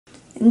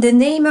In the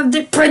name of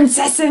the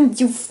princessin,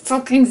 you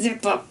fucking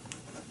zip up.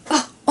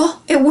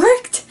 Oh, it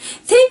worked!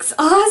 Thanks,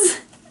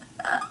 Oz!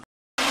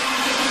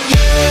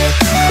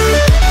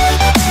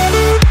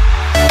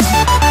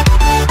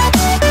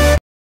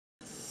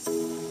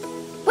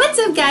 What's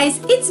up guys,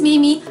 it's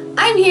Mimi.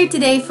 I'm here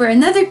today for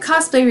another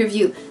cosplay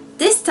review.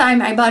 This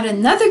time I bought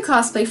another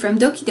cosplay from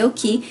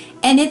Dokidoki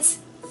and it's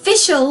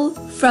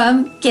Fischl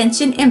from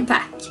Genshin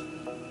Impact.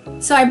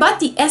 So I bought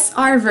the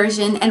SR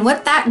version, and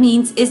what that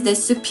means is the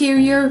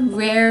superior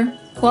rare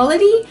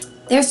quality.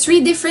 There's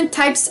 3 different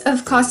types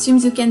of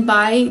costumes you can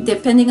buy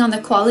depending on the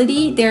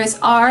quality. There's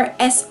R,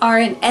 SR,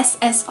 and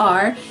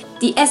SSR.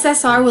 The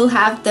SSR will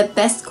have the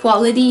best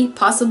quality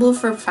possible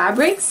for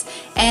fabrics,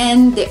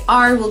 and the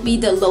R will be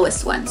the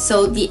lowest one.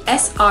 So the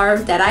SR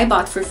that I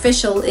bought for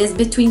Fischl is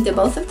between the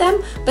both of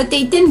them, but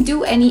they didn't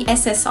do any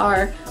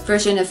SSR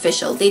version of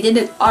Fischl. They did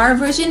an R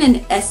version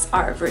and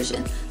SR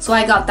version. So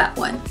I got that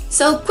one.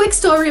 So quick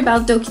story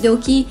about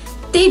Dokidoki.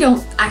 They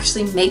don't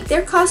actually make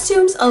their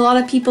costumes. A lot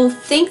of people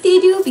think they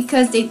do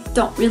because they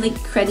don't really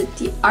credit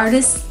the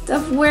artist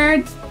of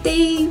where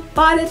they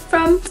bought it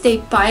from. They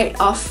buy it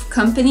off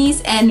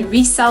companies and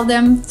resell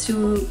them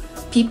to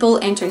people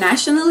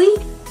internationally.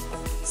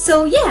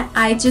 So yeah,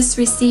 I just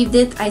received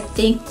it I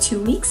think 2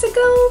 weeks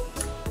ago,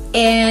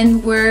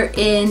 and we're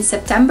in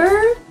September.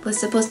 It was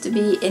supposed to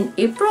be in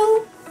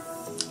April.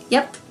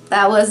 Yep,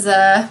 that was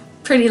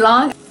pretty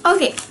long.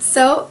 Okay,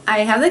 so I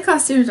have the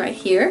costumes right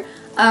here.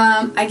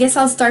 I guess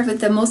I'll start with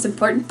the most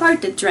important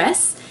part, the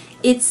dress.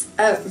 It's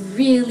a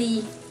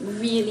really,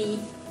 really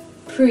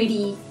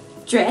pretty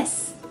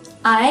dress.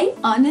 I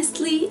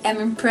honestly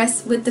am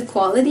impressed with the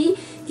quality.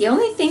 The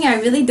only thing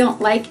I really don't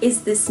like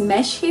is this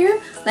mesh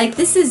here. Like,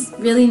 this is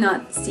really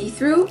not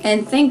see-through,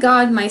 and thank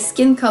God my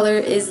skin color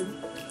is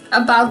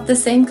about the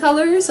same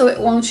color, so it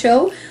won't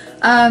show.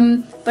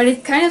 But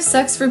it kind of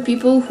sucks for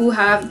people who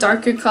have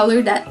darker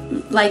color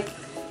that, like,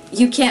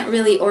 you can't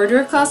really order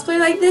a cosplay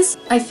like this.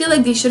 I feel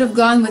like they should have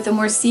gone with a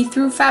more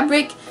see-through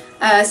fabric,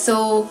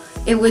 so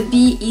it would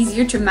be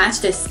easier to match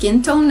the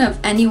skin tone of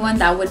anyone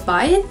that would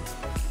buy it.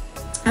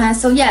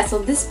 So yeah, so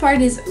this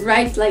part is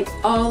right like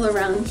all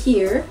around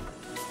here,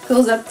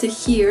 goes up to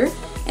here,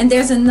 and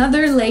there's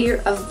another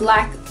layer of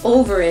black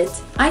over it.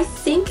 I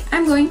think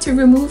I'm going to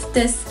remove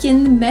the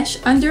skin mesh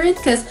under it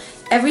because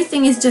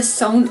everything is just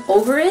sewn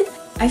over it.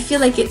 I feel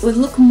like it would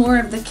look more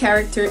of the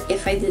character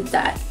if I did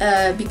that,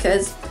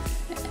 because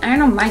I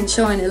don't mind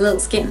showing a little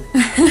skin.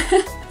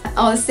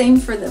 Oh, same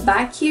for the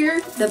back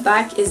here. The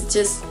back is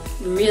just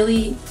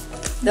really,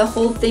 the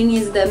whole thing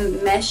is the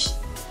mesh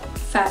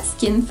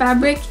skin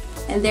fabric,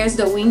 and there's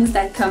the wings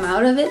that come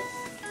out of it.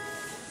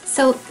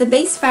 So the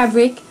base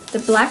fabric, the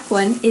black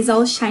one, is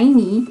all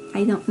shiny.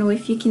 I don't know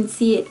if you can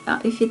see it,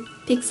 if it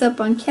picks up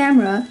on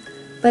camera,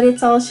 but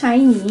it's all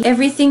shiny.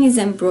 Everything is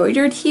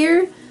embroidered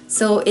here,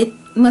 so it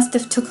must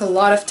have took a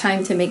lot of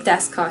time to make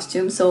that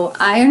costume, so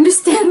I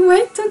understand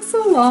why it took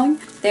so long.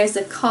 There's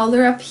a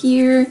collar up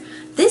here.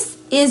 This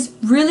is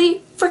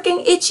really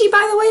freaking itchy,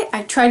 by the way.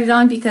 I tried it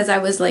on because I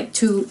was like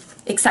too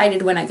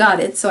excited when I got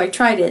it, so I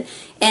tried it,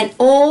 and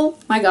oh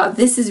my god,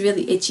 this is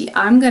really itchy.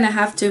 I'm gonna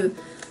have to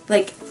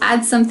like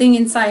add something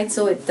inside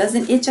so it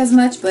doesn't itch as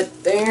much, but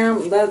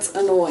damn, that's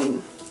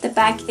annoying. The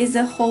back is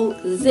a whole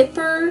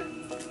zipper.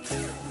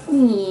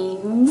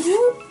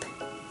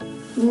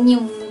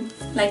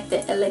 Like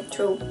the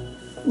electro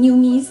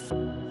Numies.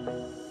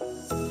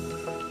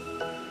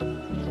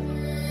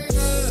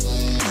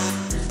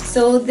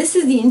 So this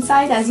is the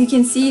inside. As you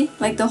can see,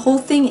 like the whole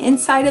thing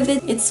inside of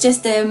it, it's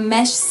just a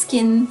mesh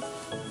skin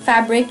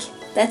fabric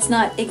that's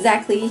not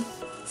exactly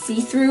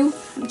see-through.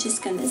 I'm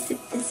just gonna zip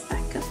this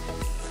back up.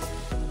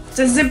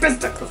 The zip is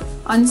stuck.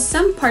 On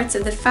some parts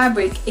of the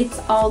fabric, it's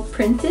all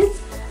printed.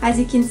 As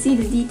you can see,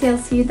 the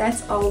details here,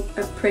 that's all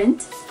a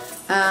print.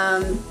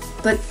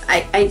 But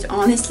I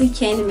honestly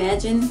can't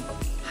imagine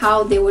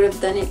how they would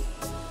have done it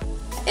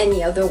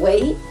any other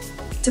way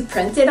to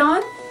print it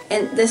on.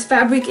 And this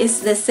fabric is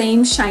the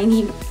same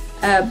shiny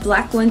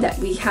black one that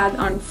we had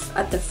on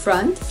at the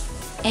front.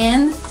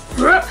 And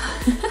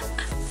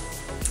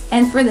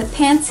and for the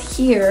pants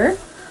here,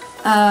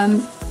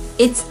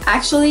 it's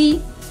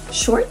actually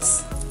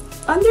shorts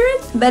under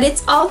it, but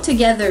it's all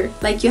together.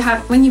 Like, you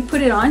have, when you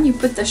put it on, you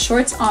put the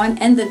shorts on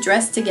and the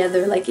dress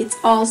together, like it's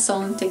all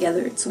sewn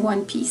together. It's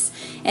one piece,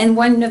 and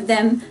one of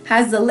them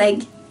has the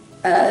leg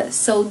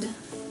sewed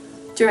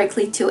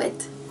directly to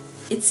it.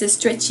 It's a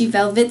stretchy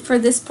velvet for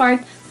this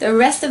part. The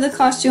rest of the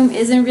costume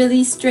isn't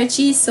really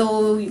stretchy,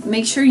 so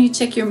make sure you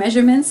check your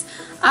measurements.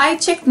 I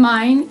checked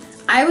mine.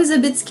 I was a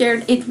bit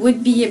scared it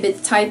would be a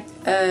bit tight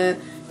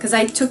because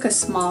I took a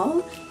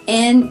small,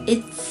 and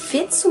it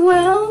fits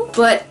well,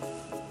 but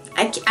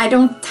I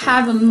don't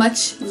have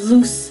much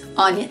loose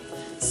on it.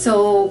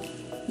 So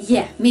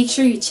yeah, make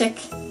sure you check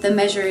the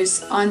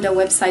measures on the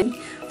website.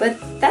 But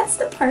that's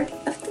the part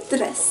of the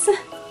dress.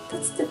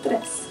 That's the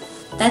dress.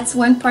 That's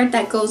one part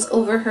that goes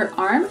over her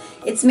arm.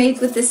 It's made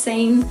with the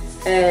same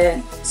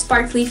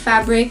sparkly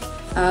fabric,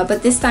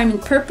 but this time in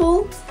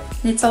purple.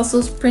 It's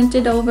also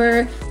printed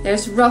over.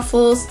 There's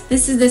ruffles.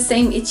 This is the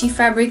same itchy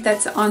fabric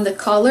that's on the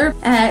collar.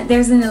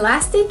 There's an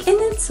elastic in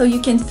it, so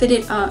you can fit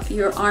it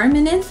your arm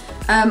in it.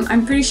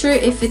 I'm pretty sure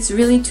if it's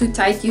really too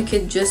tight, you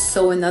could just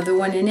sew another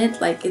one in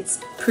it. Like, it's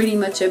pretty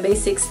much a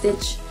basic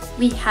stitch.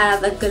 We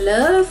have a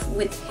glove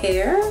with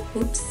hair.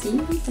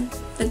 Oopsie.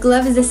 The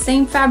glove is the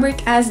same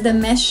fabric as the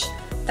mesh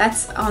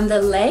that's on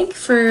the leg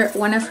for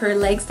one of her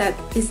legs that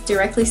is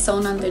directly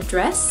sewn on the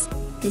dress.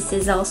 This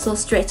is also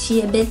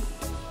stretchy a bit.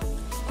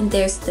 And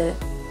there's the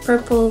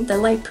purple, the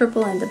light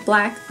purple and the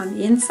black on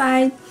the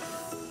inside.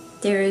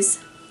 There's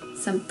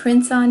some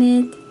prints on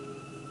it.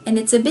 And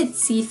it's a bit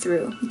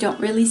see-through. You don't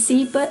really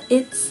see, but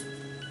it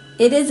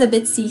is a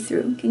bit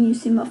see-through. Can you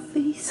see my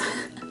face?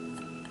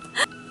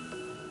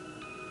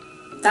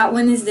 That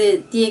one is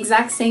the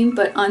exact same,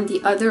 but on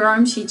the other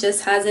arm she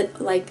just has it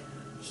like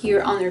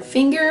here on her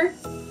finger,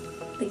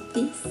 like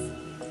this.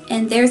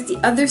 And there's the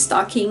other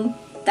stocking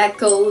that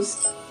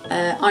goes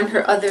on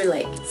her other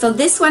leg. So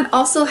this one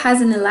also has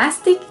an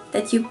elastic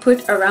that you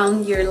put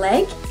around your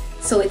leg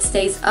so it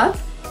stays up,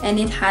 and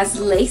it has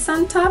lace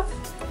on top,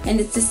 and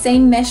it's the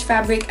same mesh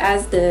fabric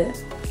as the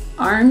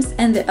arms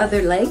and the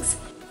other legs.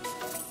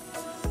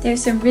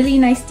 There's some really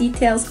nice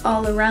details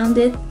all around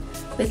it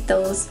with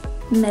those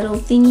metal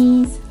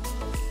thingies.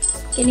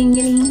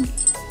 Giling.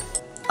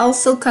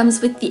 Also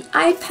comes with the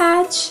eye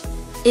patch.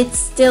 It's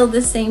still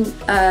the same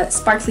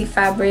sparkly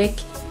fabric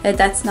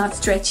that's not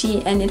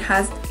stretchy, and it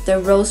has the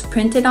rose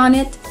printed on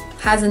it.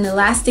 Has an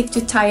elastic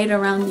to tie it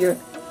around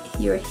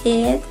your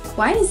head.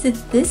 Why is it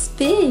this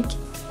big?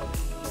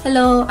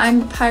 Hello,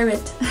 I'm a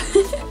pirate.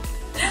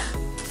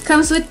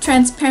 Comes with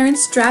transparent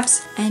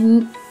straps.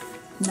 I'm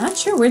not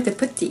sure where to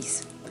put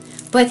these,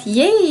 but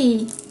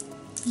yay,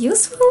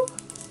 useful.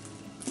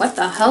 What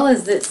the hell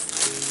is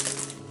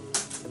this?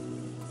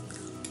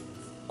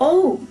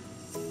 Oh,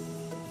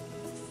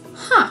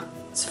 huh,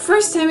 it's the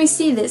first time I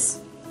see this.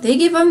 They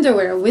give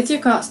underwear with your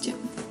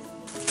costume.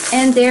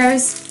 And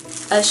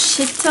there's a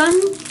shit ton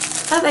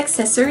of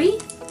accessory.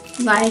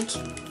 Like,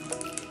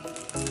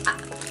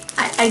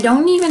 I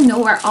don't even know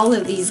where all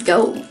of these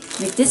go.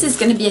 Like, this is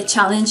gonna be a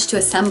challenge to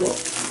assemble.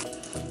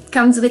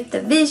 Comes with the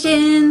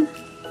vision.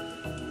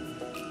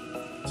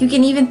 You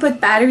can even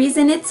put batteries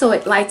in it so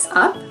it lights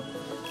up.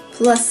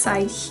 Plus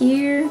side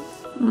here,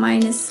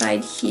 minus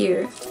side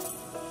here.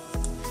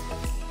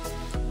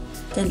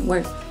 Didn't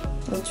work.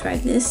 We'll try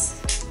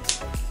this.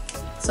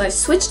 So I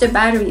switched the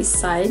battery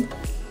side.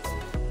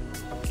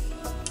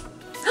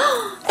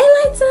 It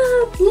lights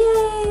up!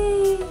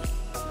 Yay!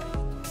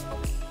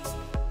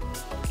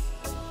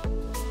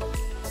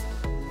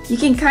 You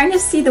can kind of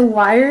see the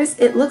wires.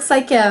 It looks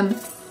like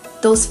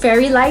those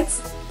fairy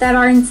lights that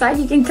are inside.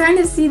 You can kind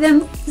of see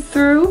them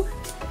through.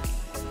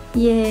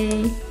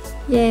 Yay!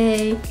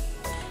 Yay!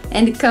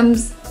 And it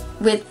comes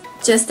with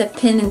just a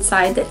pin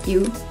inside that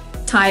you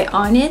tie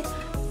on it.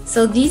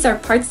 So these are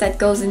parts that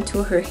goes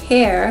into her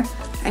hair.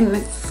 I'm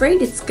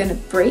afraid it's gonna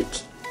break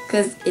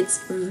because it's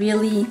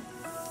really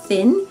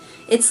thin.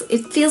 It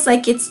feels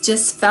like it's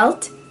just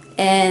felt,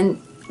 and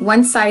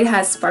one side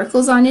has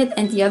sparkles on it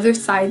and the other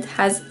side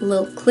has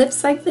little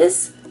clips like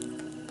this.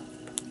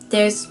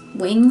 There's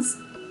wings.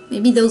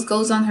 Maybe those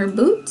goes on her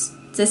boots.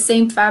 It's the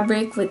same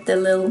fabric with the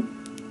little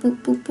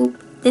boop boop boop.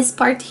 This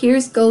part here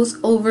goes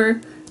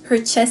over her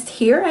chest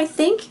here, I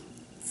think.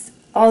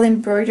 All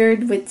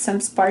embroidered with some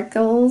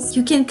sparkles.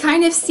 You can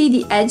kind of see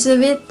the edge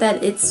of it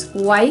that it's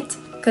white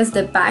because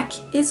the back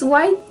is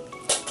white.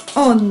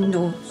 Oh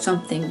no,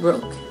 something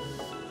broke.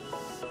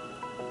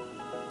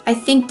 I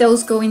think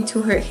those go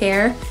into her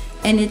hair,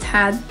 and it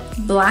had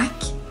black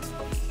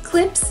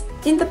clips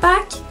in the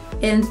back,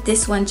 and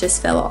this one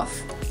just fell off.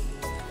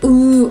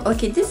 Ooh,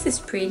 okay, this is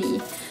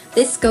pretty.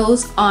 This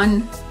goes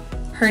on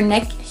her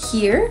neck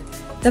here.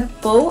 The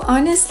bow,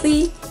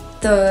 honestly,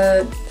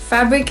 the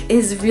fabric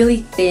is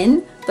really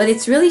thin, but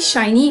it's really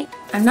shiny.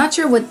 I'm not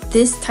sure what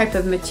this type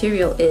of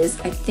material is.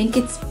 I think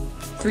it's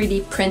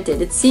 3D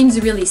printed. It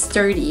seems really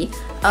sturdy.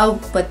 Oh,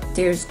 but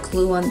there's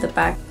glue on the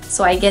back.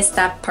 So I guess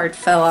that part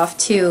fell off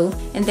too.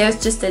 And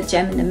there's just a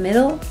gem in the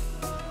middle.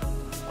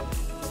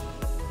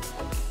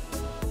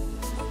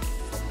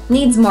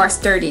 Needs more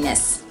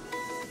sturdiness.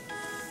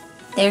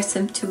 There's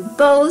some two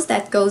bows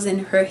that goes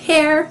in her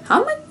hair.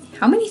 How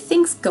many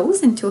things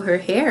goes into her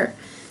hair?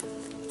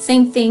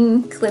 Same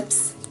thing,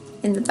 clips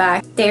in the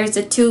back. There's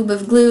a tube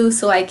of glue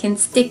so I can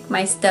stick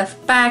my stuff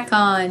back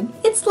on.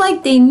 It's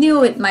like they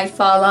knew it might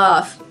fall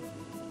off.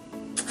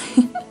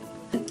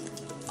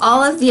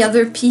 All of the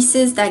other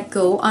pieces that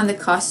go on the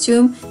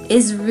costume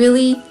is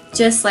really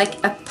just like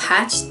a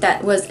patch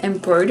that was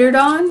embroidered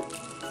on,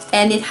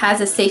 and it has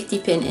a safety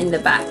pin in the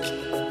back.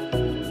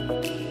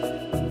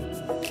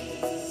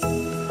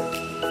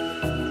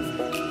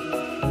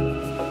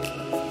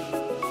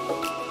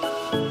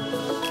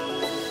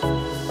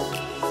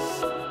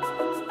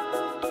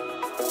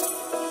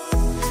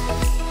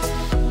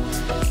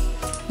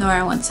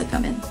 Nora wants to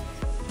come in.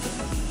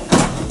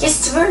 Yes,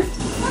 sir.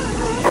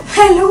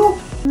 Hello.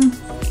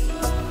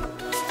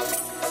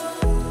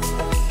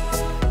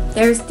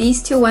 There's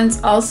these two ones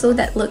also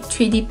that look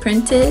 3D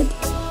printed.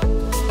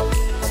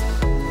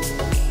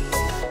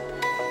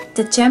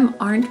 The gems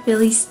aren't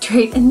really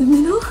straight in the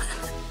middle.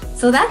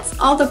 So that's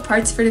all the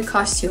parts for the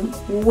costume.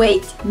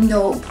 Wait,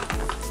 no.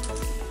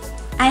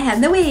 I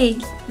had the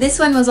wig. This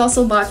one was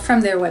also bought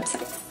from their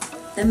website.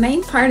 The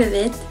main part of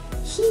it,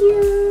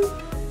 here,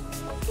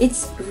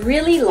 it's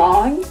really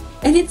long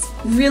and it's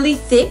really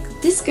thick.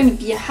 This is gonna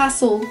be a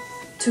hassle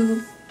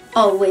to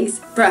always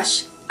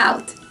brush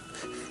out.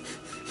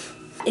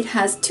 It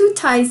has two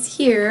ties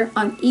here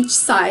on each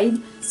side,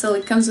 so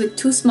it comes with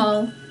two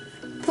small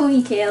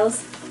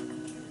ponytails.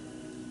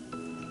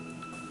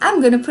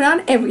 I'm gonna put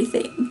on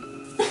everything.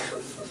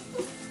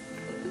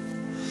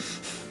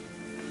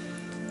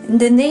 In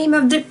the name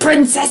of the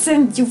princess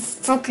and you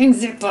fucking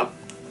zip up.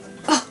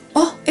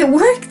 Oh, it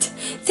worked!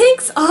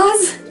 Thanks,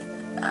 Oz!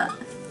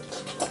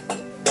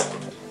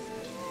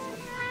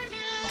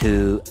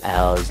 2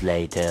 hours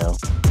later.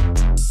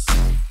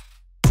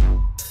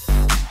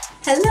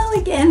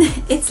 Hello again!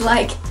 It's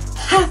like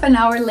half an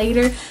hour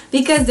later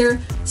because there are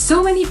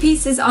so many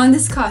pieces on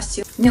this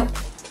costume. No,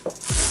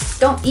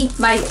 don't eat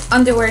my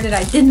underwear that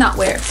I did not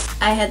wear.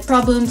 I had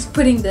problems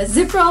putting the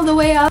zipper all the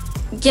way up.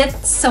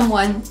 Get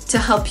someone to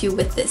help you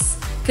with this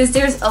because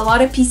there's a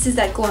lot of pieces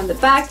that go on the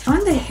back.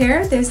 On the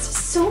hair, there's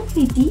just so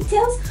many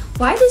details.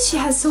 Why does she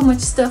have so much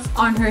stuff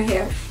on her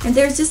hair? And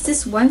there's just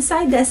this one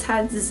side that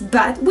has this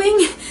bat wing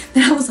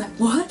that I was like,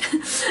 what?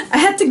 I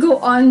had to go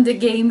on the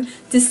game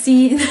to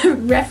see the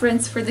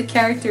reference for the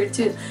character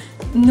to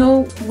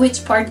know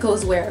which part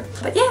goes where.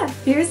 But yeah,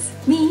 here's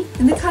me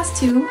in the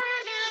costume.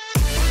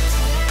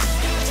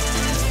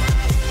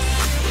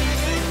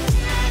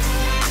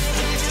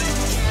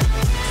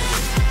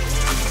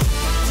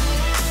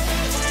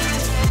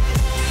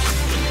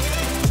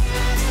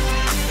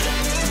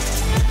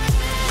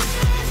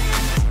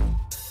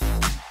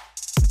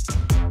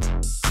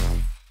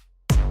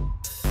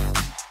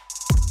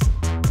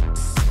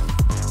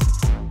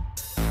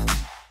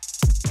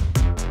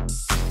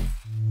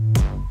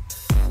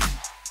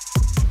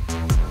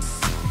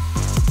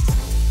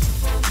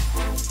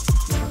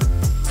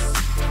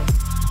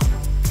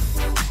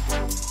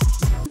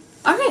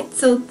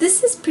 So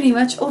this is pretty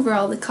much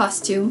overall the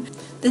costume.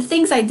 The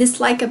things I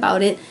dislike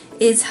about it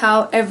is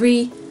how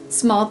every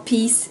small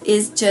piece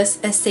is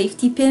just a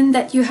safety pin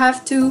that you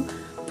have to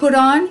put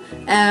on.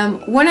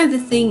 One of the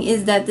things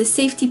is that the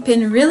safety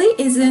pin really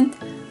isn't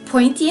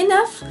pointy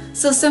enough,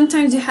 so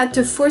sometimes you had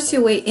to force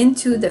your way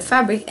into the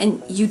fabric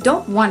and you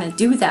don't want to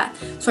do that.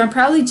 So I'm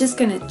probably just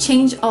gonna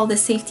change all the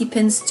safety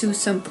pins to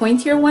some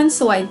pointier ones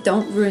so I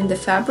don't ruin the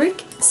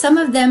fabric. Some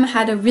of them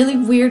had a really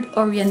weird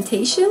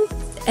orientation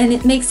and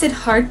it makes it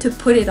hard to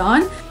put it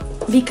on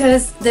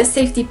because the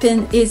safety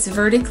pin is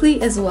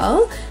vertically as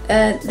well.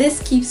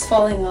 This keeps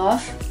falling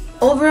off.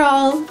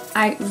 Overall,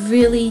 I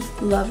really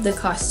love the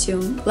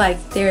costume. Like,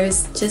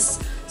 there's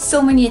just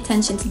so many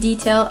attention to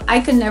detail.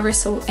 I could never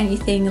sew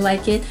anything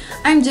like it.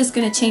 I'm just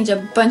gonna change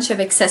a bunch of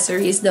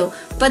accessories though,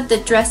 but the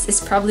dress is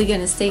probably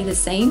gonna stay the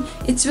same.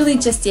 It's really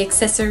just the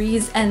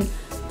accessories and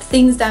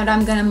things that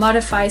I'm gonna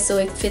modify so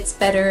it fits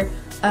better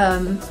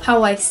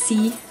how I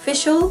see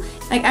Fischl.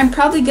 Like, I'm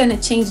probably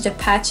gonna change the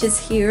patches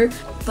here,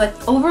 but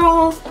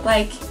overall,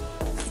 like,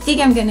 I think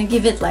I'm gonna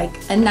give it like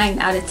a 9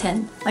 out of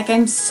 10. Like,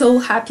 I'm so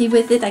happy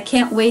with it. I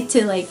can't wait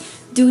to like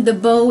do the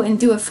bow and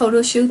do a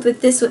photo shoot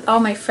with this with all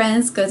my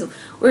friends because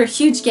we're a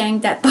huge gang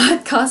that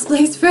bought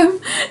cosplays from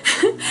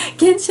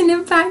Genshin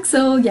Impact.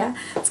 So yeah,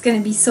 it's gonna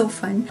be so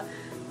fun.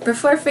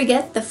 Before I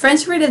forget, the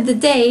French word of the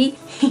day.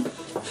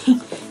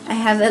 I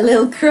have a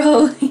little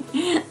crow.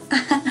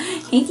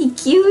 Ain't he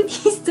cute?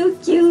 He's so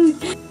cute.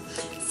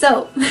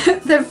 So,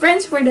 the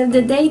French word of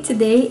the day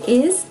today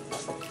is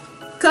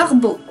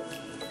corbeau.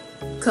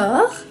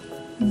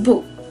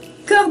 Corbeau.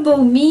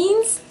 Corbeau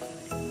means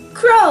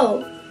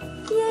crow.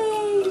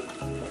 Yay!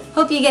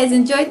 Hope you guys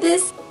enjoyed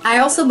this. I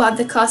also bought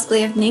the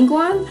cosplay of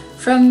Ningguang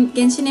from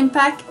Genshin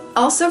Impact,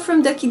 also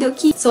from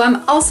Dokidoki. So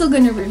I'm also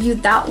going to review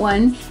that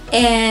one.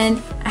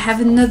 And I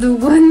have another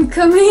one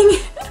coming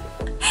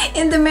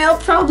in the mail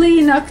probably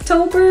in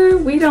October.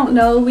 We don't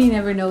know. We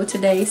never know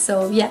today.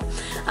 So yeah.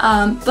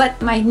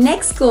 But my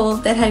next goal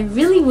that I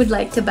really would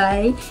like to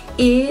buy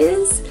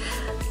is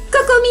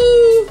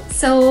Kokomi.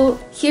 So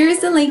here's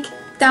the link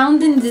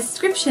down in the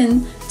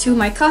description to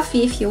my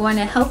coffee if you want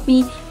to help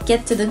me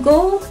get to the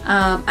goal.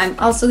 I'm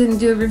also going to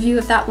do a review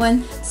of that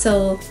one.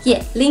 So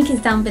yeah, link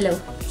is down below.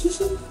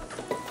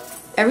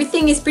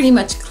 Everything is pretty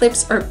much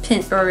clips or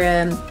pin or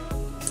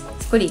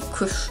c'est quoi les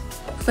couches?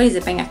 C'est quoi les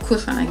épingles à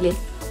couches en anglais?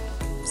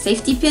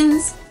 Safety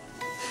pins?